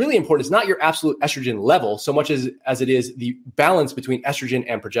what's really important is not your absolute estrogen level so much as it is the balance between estrogen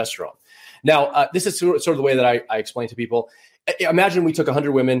and progesterone. Now, this is sort of the way that I explain to people. Imagine we took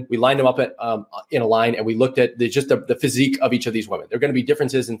 100 women, we lined them up in a line, and we looked at the physique of each of these women. There are going to be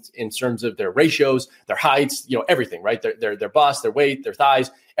differences in terms of their ratios, their heights, everything, right? Their bust, their weight, their thighs,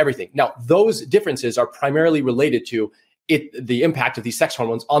 everything. Now, those differences are primarily related to the impact of these sex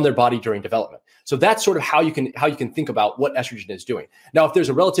hormones on their body during development. So that's sort of how you can think about what estrogen is doing. Now, if there's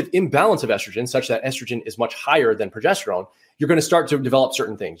a relative imbalance of estrogen, such that estrogen is much higher than progesterone, you're going to start to develop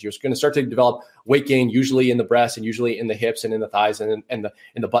certain things. You're going to start to develop weight gain, usually in the breast and usually in the hips and in the thighs and in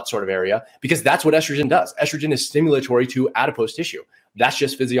the butt sort of area, because that's what estrogen does. Estrogen is stimulatory to adipose tissue. That's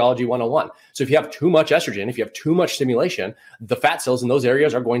just physiology 101. So if you have too much estrogen, if you have too much stimulation, the fat cells in those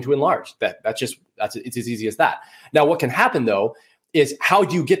areas are going to enlarge. It's as easy as that. Now, what can happen though is, how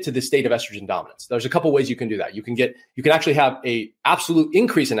do you get to this state of estrogen dominance? There's a couple ways you can do that. You can actually have a absolute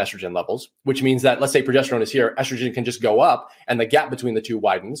increase in estrogen levels, which means that, let's say progesterone is here, estrogen can just go up and the gap between the two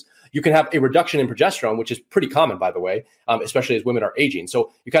widens. You can have a reduction in progesterone, which is pretty common, by the way, especially as women are aging.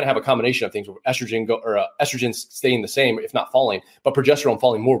 So you kind of have a combination of things where estrogen staying the same, if not falling, but progesterone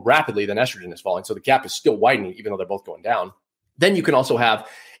falling more rapidly than estrogen is falling. So the gap is still widening, even though they're both going down. Then you can also have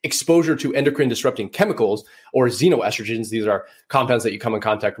exposure to endocrine disrupting chemicals or xenoestrogens. These are compounds that you come in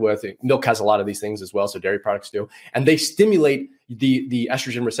contact with. Milk has a lot of these things as well, so dairy products do. And they stimulate the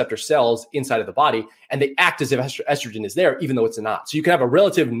estrogen receptor cells inside of the body, and they act as if estrogen is there, even though it's not. So you can have a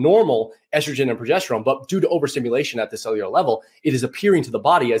relative normal estrogen and progesterone, but due to overstimulation at the cellular level, it is appearing to the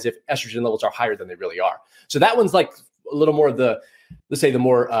body as if estrogen levels are higher than they really are. So that one's like a little more of the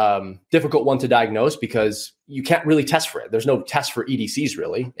more difficult one to diagnose, because you can't really test for it. There's no test for EDCs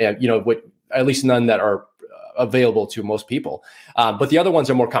really, and at least none that are available to most people. But the other ones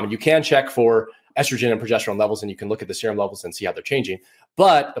are more common. You can check for estrogen and progesterone levels, and you can look at the serum levels and see how they're changing.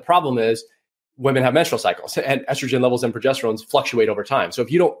 But the problem is, women have menstrual cycles, and estrogen levels and progesterones fluctuate over time. So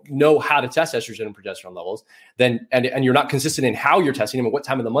if you don't know how to test estrogen and progesterone levels, then and you're not consistent in how you're testing them and what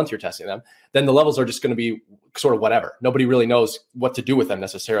time of the month you're testing them, then the levels are just going to be sort of whatever. Nobody really knows what to do with them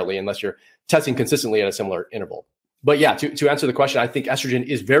necessarily, unless you're testing consistently at a similar interval. But yeah, to answer the question, I think estrogen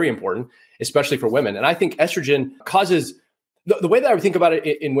is very important, especially for women. And I think estrogen causes, the way that I would think about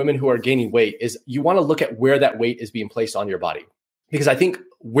it in women who are gaining weight is, you want to look at where that weight is being placed on your body. Because I think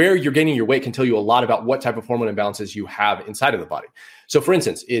where you're gaining your weight can tell you a lot about what type of hormone imbalances you have inside of the body. So for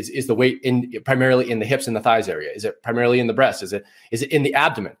instance, is the weight primarily in the hips and the thighs area? Is it primarily in the breast? Is it in the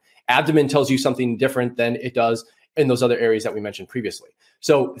abdomen? Abdomen tells you something different than it does in those other areas that we mentioned previously.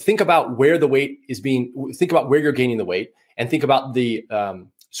 So think about where the weight think about where you're gaining the weight, and think about the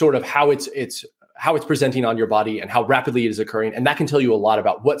sort of how it's presenting on your body and how rapidly it is occurring. And that can tell you a lot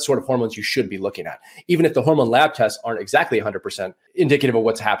about what sort of hormones you should be looking at. Even if the hormone lab tests aren't exactly 100% indicative of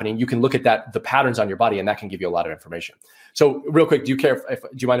what's happening, you can look at the patterns on your body, and that can give you a lot of information. So real quick, do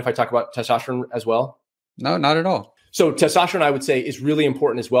you mind if I talk about testosterone as well? No, not at all. So testosterone, I would say, is really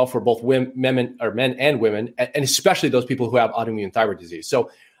important as well for both men and women, and especially those people who have autoimmune thyroid disease.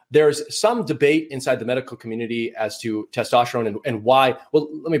 So there's some debate inside the medical community as to testosterone and why. Well,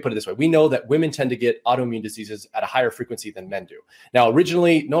 let me put it this way. We know that women tend to get autoimmune diseases at a higher frequency than men do. Now,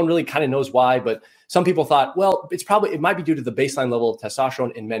 originally, no one really kind of knows why, but some people thought, well, it might be due to the baseline level of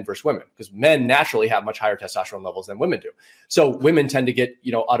testosterone in men versus women, because men naturally have much higher testosterone levels than women do. So women tend to get,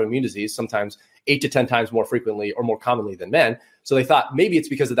 autoimmune disease sometimes 8 to 10 times more frequently or more commonly than men. So they thought maybe it's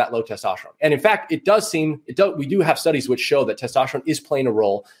because of that low testosterone. And in fact, we do have studies which show that testosterone is playing a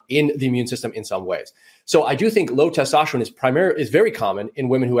role in the immune system in some ways. So I do think low testosterone is very common in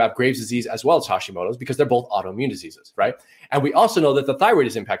women who have Graves' disease as well as Hashimoto's, because they're both autoimmune diseases, right? And we also know that the thyroid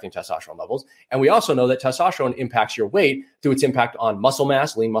is impacting testosterone levels. And we also know that testosterone impacts your weight through its impact on muscle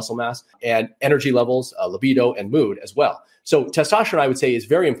mass, lean muscle mass, and energy levels, libido, and mood as well. So testosterone, I would say, is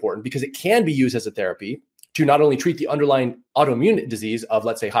very important because it can be used as a therapy to not only treat the underlying autoimmune disease of,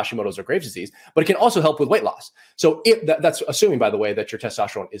 let's say, Hashimoto's or Graves' disease, but it can also help with weight loss. So that's assuming, by the way, that your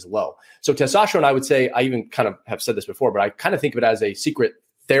testosterone is low. So testosterone, I would say, I even kind of have said this before, but I kind of think of it as a secret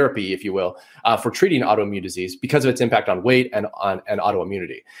therapy, if you will, for treating autoimmune disease because of its impact on weight and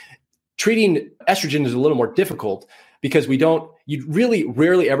autoimmunity. Treating estrogen is a little more difficult because you really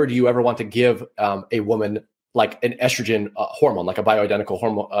rarely ever do you ever want to give a woman like an estrogen hormone, like a bioidentical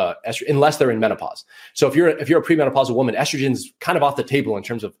hormone, unless they're in menopause. So if you're a premenopausal woman, estrogen's kind of off the table in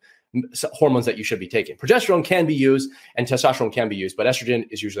terms of hormones that you should be taking. Progesterone can be used and testosterone can be used, but estrogen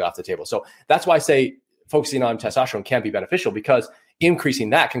is usually off the table. So that's why I say focusing on testosterone can be beneficial, because increasing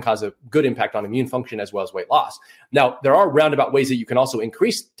that can cause a good impact on immune function as well as weight loss. Now, there are roundabout ways that you can also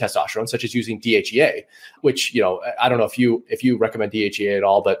increase testosterone, such as using DHEA, which, I don't know if you recommend DHEA at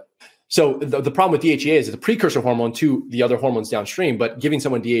all, but so the problem with DHEA is it's a precursor hormone to the other hormones downstream, but giving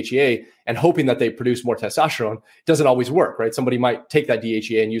someone DHEA and hoping that they produce more testosterone doesn't always work, right? Somebody might take that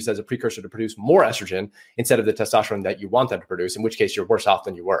DHEA and use it as a precursor to produce more estrogen instead of the testosterone that you want them to produce, in which case you're worse off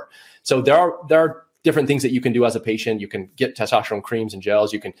than you were. So there are different things that you can do as a patient. You can get testosterone creams and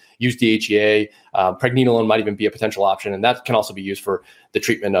gels. You can use DHEA. Pregnenolone might even be a potential option. And that can also be used for the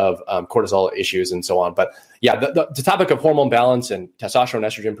treatment of cortisol issues and so on. But yeah, the topic of hormone balance and testosterone,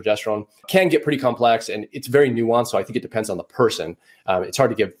 estrogen, progesterone can get pretty complex, and it's very nuanced. So I think it depends on the person. It's hard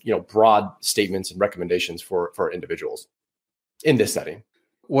to give, broad statements and recommendations for individuals in this setting.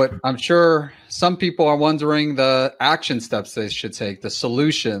 What I'm sure some people are wondering, the action steps they should take, the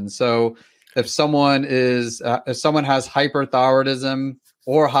solution. So if someone has hyperthyroidism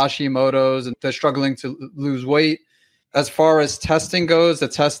or Hashimoto's and they're struggling to lose weight, as far as testing goes, the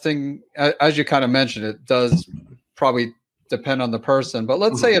testing, as you kind of mentioned, it does probably depend on the person. But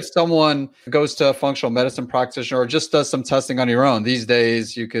let's say if someone goes to a functional medicine practitioner or just does some testing on your own, these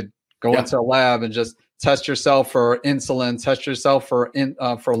days you could go into a lab and just test yourself for insulin, test yourself for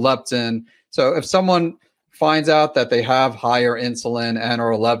leptin. So if someone finds out that they have higher insulin and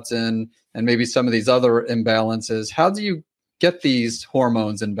or leptin and maybe some of these other imbalances, how do you get these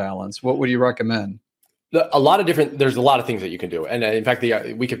hormones in balance? What would you recommend? There's a lot of things that you can do. And in fact,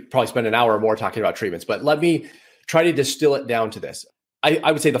 we could probably spend an hour or more talking about treatments, but let me try to distill it down to this.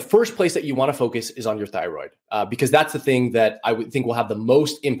 I would say the first place that you want to focus is on your thyroid, because that's the thing that I would think will have the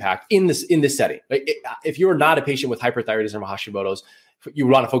most impact in this setting. If you're not a patient with hyperthyroidism or Hashimoto's, you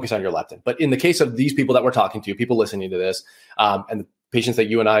want to focus on your leptin. But in the case of these people that we're talking to, people listening to this, and the patients that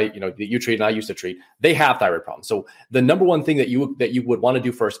you and I, that you treat and I used to treat, they have thyroid problems. So the number one thing that you would want to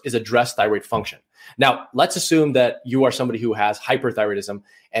do first is address thyroid function. Now, let's assume that you are somebody who has hyperthyroidism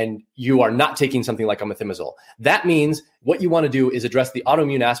and you are not taking something like a methimazole. That means what you want to do is address the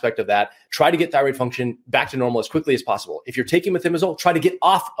autoimmune aspect of that. Try to get thyroid function back to normal as quickly as possible. If you're taking methimazole, try to get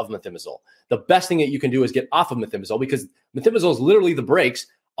off of methimazole. The best thing that you can do is get off of methimazole, because methimazole is literally the brakes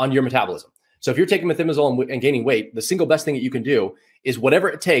on your metabolism. So if you're taking methimazole and gaining weight, the single best thing that you can do is whatever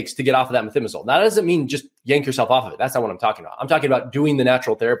it takes to get off of that methimazole. Now, that doesn't mean just yank yourself off of it. That's not what I'm talking about. I'm talking about doing the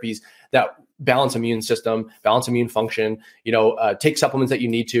natural therapies that balance immune system, balance immune function, take supplements that you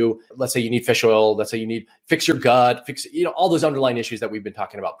need to. Let's say you need fish oil. Let's say you need fix your gut, all those underlying issues that we've been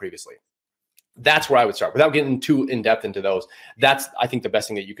talking about previously. That's where I would start without getting too in depth into those. That's, I think, the best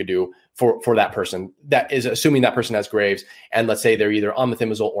thing that you could do for that person. That is assuming that person has Graves, and let's say they're either on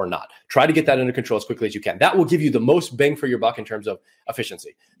methimazole or not. Try to get that under control as quickly as you can. That will give you the most bang for your buck in terms of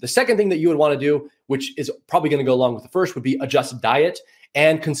efficiency. The second thing that you would want to do, which is probably going to go along with the first, would be adjust diet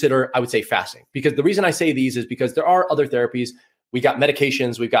and consider, I would say, fasting. Because the reason I say these is because there are other therapies. We got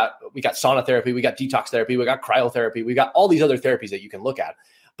medications, we got sauna therapy, we got detox therapy, we got cryotherapy, we got all these other therapies that you can look at.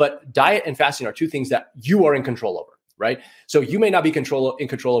 But diet and fasting are two things that you are in control over, right? So you may not be in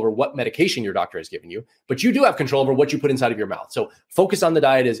control over what medication your doctor has given you, but you do have control over what you put inside of your mouth. So focus on the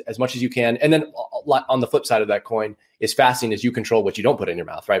diet as much as you can. And then on the flip side of that coin is fasting, is you control what you don't put in your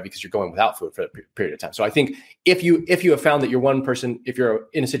mouth, right? Because you're going without food for a period of time. So I think if you have found that you're one person, if you're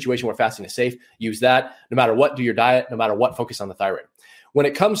in a situation where fasting is safe, use that. No matter what, do your diet. No matter what, focus on the thyroid. When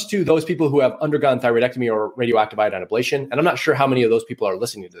it comes to those people who have undergone thyroidectomy or radioactive iodine ablation, and I'm not sure how many of those people are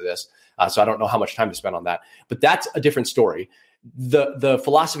listening to this, so I don't know how much time to spend on that, but that's a different story. The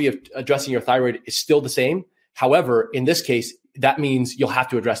philosophy of addressing your thyroid is still the same. However, in this case, that means you'll have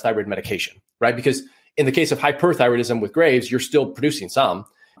to address thyroid medication, right? Because in the case of hyperthyroidism with Graves, you're still producing some,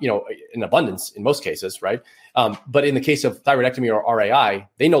 in abundance in most cases, right? But in the case of thyroidectomy or RAI,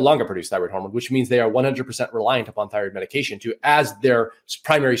 they no longer produce thyroid hormone, which means they are 100% reliant upon thyroid medication as their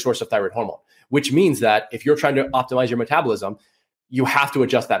primary source of thyroid hormone, which means that if you're trying to optimize your metabolism, you have to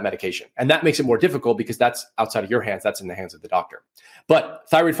adjust that medication. And that makes it more difficult because that's outside of your hands. That's in the hands of the doctor. But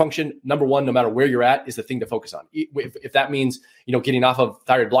thyroid function, number one, no matter where you're at, is the thing to focus on. If that means, getting off of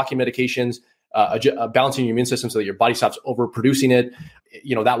thyroid blocking medications, balancing your immune system so that your body stops overproducing it,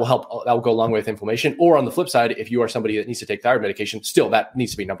 that will help. That will go a long way with inflammation. Or on the flip side, if you are somebody that needs to take thyroid medication, still that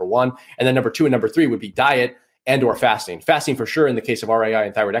needs to be number one. And then number two and number three would be diet and or fasting. Fasting for sure in the case of RAI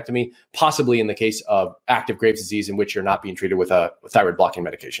and thyroidectomy, possibly in the case of active Graves' disease in which you're not being treated with a thyroid blocking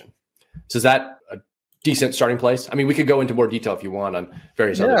medication. So is that a decent starting place? I mean, we could go into more detail if you want on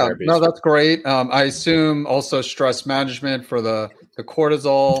various other therapies. No, that's great. I assume also stress management for the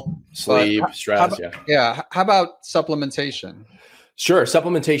cortisol. Sleep, stress, Yeah. How about supplementation? Sure.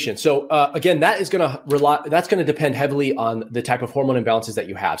 Supplementation. So again, that's going to depend heavily on the type of hormone imbalances that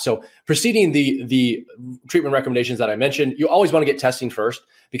you have. So preceding the treatment recommendations that I mentioned, you always want to get testing first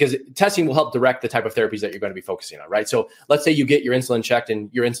because testing will help direct the type of therapies that you're going to be focusing on, right? So let's say you get your insulin checked and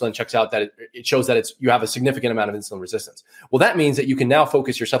your insulin checks out that it shows that you have a significant amount of insulin resistance. Well, that means that you can now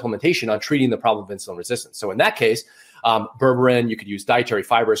focus your supplementation on treating the problem of insulin resistance. So in that case, berberine, you could use dietary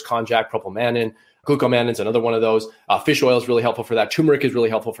fibers, konjac, propylmanin. Glucomannan is another one of those. Fish oil is really helpful for that. Turmeric is really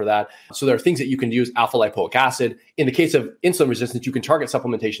helpful for that. So there are things that you can use. Alpha lipoic acid. In the case of insulin resistance, you can target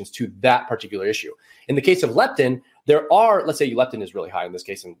supplementations to that particular issue. In the case of leptin, let's say leptin is really high in this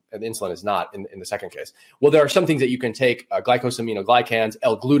case and insulin is not in the second case. Well, there are some things that you can take, glycosaminoglycans,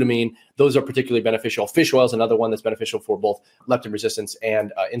 L-glutamine. Those are particularly beneficial. Fish oil is another one that's beneficial for both leptin resistance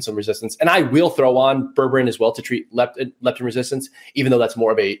and insulin resistance. And I will throw on berberine as well to treat leptin resistance, even though that's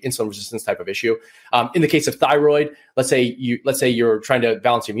more of a insulin resistance type of issue. In the case of thyroid, let's say you're trying to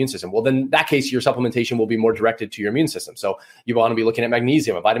balance your immune system. Well, then in that case, your supplementation will be more directed to your immune system. So you want to be looking at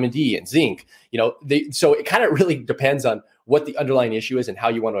magnesium and vitamin D and zinc. So it kind of really depends on what the underlying issue is and how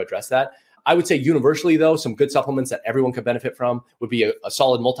you want to address that. I would say universally, though, some good supplements that everyone could benefit from would be a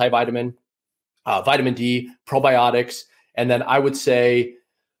solid multivitamin, vitamin D, probiotics, and then I would say,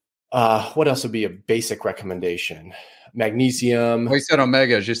 what else would be a basic recommendation? Magnesium. Well, you said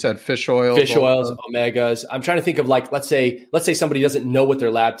omegas. You said fish oils, omegas. I'm trying to think of let's say somebody doesn't know what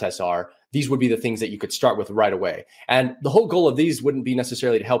their lab tests are. These would be the things that you could start with right away. And the whole goal of these wouldn't be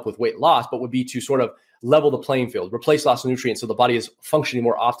necessarily to help with weight loss, but would be to sort of level the playing field, replace loss of nutrients so the body is functioning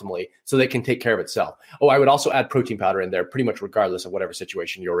more optimally so that it can take care of itself. Oh, I would also add protein powder in there pretty much regardless of whatever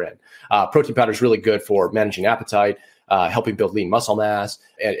situation you're in. Protein powder is really good for managing appetite, helping build lean muscle mass.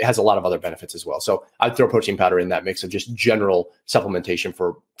 And it has a lot of other benefits as well. So I'd throw protein powder in that mix of just general supplementation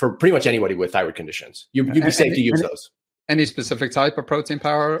for pretty much anybody with thyroid conditions. You'd be safe to use those. Any specific type of protein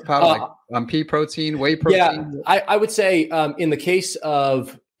powder like pea protein, whey protein? Yeah, I would say in the case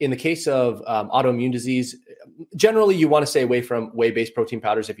of autoimmune disease, generally you want to stay away from whey-based protein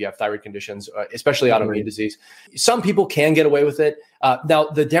powders if you have thyroid conditions, especially autoimmune disease. Some people can get away with it. Now,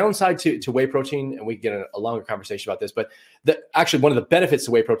 the downside to whey protein, and we can get a longer conversation about this, but actually one of the benefits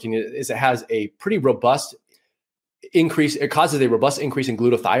to whey protein is it has a pretty robust increase. It causes a robust increase in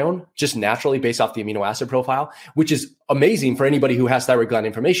glutathione just naturally based off the amino acid profile, which is amazing for anybody who has thyroid gland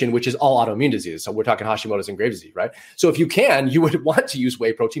inflammation, which is all autoimmune diseases. So we're talking Hashimoto's and Graves' disease, right? So if you can, you would want to use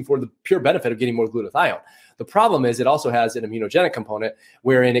whey protein for the pure benefit of getting more glutathione. The problem is it also has an immunogenic component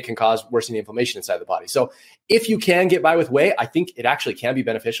wherein it can cause worsening inflammation inside the body. So if you can get by with whey, I think it actually can be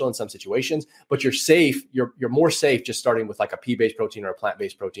beneficial in some situations, but you're safe. You're more safe just starting with like a pea-based protein or a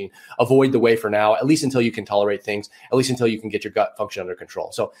plant-based protein. Avoid the whey for now, at least until you can tolerate things, at least until you can get your gut function under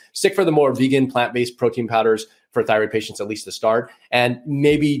control. So stick for the more vegan, plant-based protein powders for thyroid patients, at least to start. And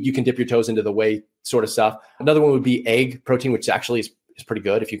maybe you can dip your toes into the whey sort of stuff. Another one would be egg protein, which actually is pretty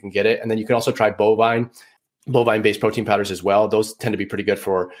good if you can get it. And then you can also try bovine-based protein powders as well. Those tend to be pretty good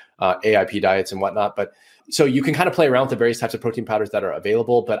for AIP diets and whatnot. But so you can kind of play around with the various types of protein powders that are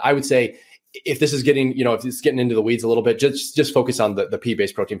available. But I would say if this is getting, if it's getting into the weeds a little bit, just focus on the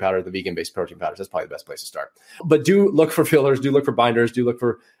pea-based protein powder, the vegan-based protein powders. That's probably the best place to start. But do look for fillers, do look for binders, do look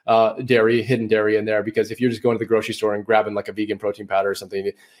for dairy, hidden dairy in there, because if you're just going to the grocery store and grabbing like a vegan protein powder or something,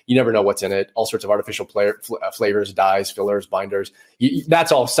 you never know what's in it. All sorts of artificial flavors, dyes, fillers, binders.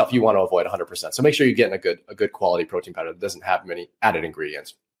 That's all stuff you want to avoid 100%. So make sure you're getting a good quality protein powder that doesn't have many added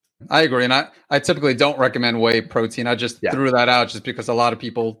ingredients. I agree. And I typically don't recommend whey protein. I just threw that out just because a lot of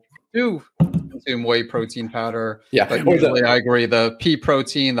people do consume whey protein powder. Yeah. But usually I agree. The pea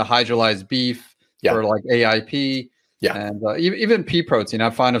protein, the hydrolyzed beef for like AIP. Yeah. And even pea protein, I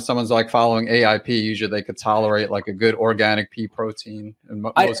find if someone's like following AIP, usually they could tolerate like a good organic pea protein. And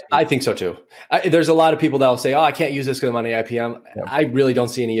I think so too. There's a lot of people that will say, I can't use this because I'm on AIP. I really don't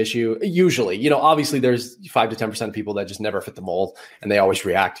see any issue. Usually, obviously there's 5 to 10% of people that just never fit the mold and they always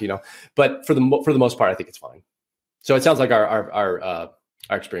react, but for the most part, I think it's fine. So it sounds like our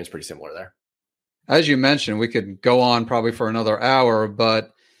experience is pretty similar there. As you mentioned, we could go on probably for another hour,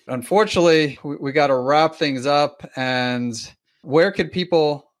 but unfortunately, we got to wrap things up. And where could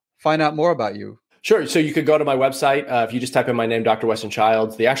people find out more about you? Sure. So you could go to my website. If you just type in my name, Dr. Weston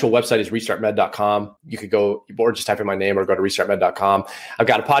Childs, the actual website is restartmed.com. You could go or just type in my name or go to restartmed.com. I've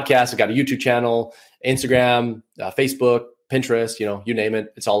got a podcast. I've got a YouTube channel, Instagram, Facebook, Pinterest, you name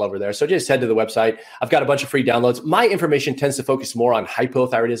it. It's all over there. So just head to the website. I've got a bunch of free downloads. My information tends to focus more on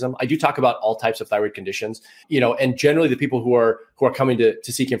hypothyroidism. I do talk about all types of thyroid conditions, and generally the people who are coming to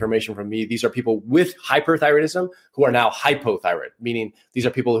seek information from me, these are people with hyperthyroidism who are now hypothyroid, meaning these are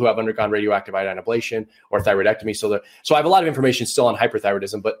people who have undergone radioactive iodine ablation or thyroidectomy. So I have a lot of information still on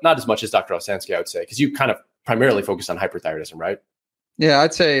hyperthyroidism, but not as much as Dr. Olshansky, I would say, because you kind of primarily focus on hyperthyroidism, right? Yeah,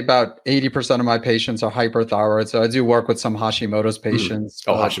 I'd say about 80% of my patients are hyperthyroid. So I do work with some Hashimoto's patients.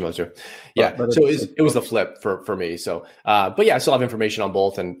 Hashimoto's too. Yeah. But so it was the flip for me. So, but yeah, I still have information on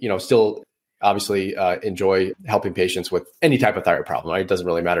both and, still obviously enjoy helping patients with any type of thyroid problem. Right? It doesn't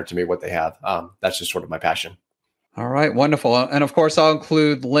really matter to me what they have. That's just sort of my passion. All right. Wonderful. And of course, I'll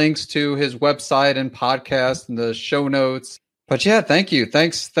include links to his website and podcast in the show notes. But yeah, thank you.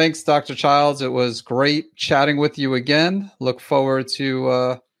 Thanks, Dr. Childs. It was great chatting with you again. Look forward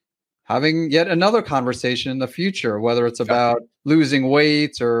to having yet another conversation in the future, whether it's about losing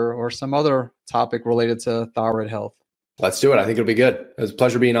weight or some other topic related to thyroid health. Let's do it. I think it'll be good. It was a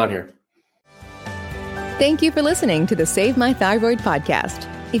pleasure being on here. Thank you for listening to the Save My Thyroid podcast.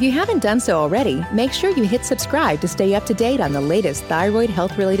 If you haven't done so already, make sure you hit subscribe to stay up to date on the latest thyroid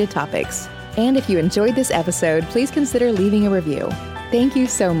health-related topics. And if you enjoyed this episode, please consider leaving a review. Thank you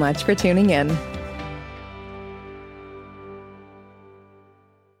so much for tuning in.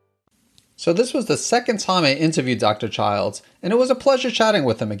 So this was the second time I interviewed Dr. Childs, and it was a pleasure chatting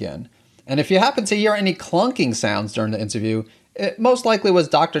with him again. And if you happen to hear any clunking sounds during the interview, it most likely was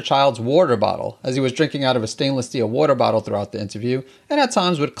Dr. Childs' water bottle, as he was drinking out of a stainless steel water bottle throughout the interview, and at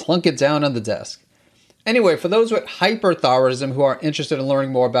times would clunk it down on the desk. Anyway, for those with hyperthyroidism who are interested in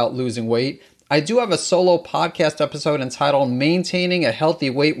learning more about losing weight, I do have a solo podcast episode entitled Maintaining a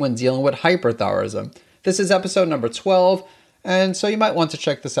Healthy Weight When Dealing with Hyperthyroidism. This is episode number 12, and so you might want to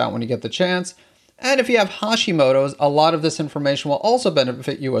check this out when you get the chance. And if you have Hashimoto's, a lot of this information will also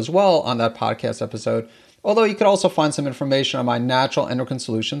benefit you as well on that podcast episode, although you could also find some information on my Natural Endocrine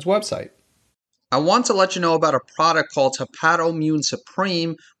Solutions website. I want to let you know about a product called Hepatoimmune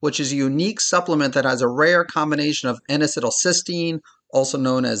Supreme, which is a unique supplement that has a rare combination of N-acetylcysteine, also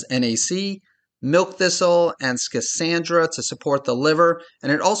known as NAC, milk thistle, and schisandra to support the liver.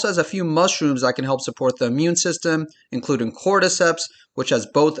 And it also has a few mushrooms that can help support the immune system, including cordyceps, which has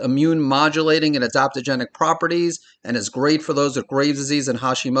both immune modulating and adaptogenic properties and is great for those with Graves' disease and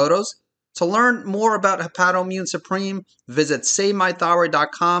Hashimoto's. To learn more about Hepatoimmune Supreme, visit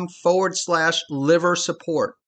SaveMyThyroid.com/liver support.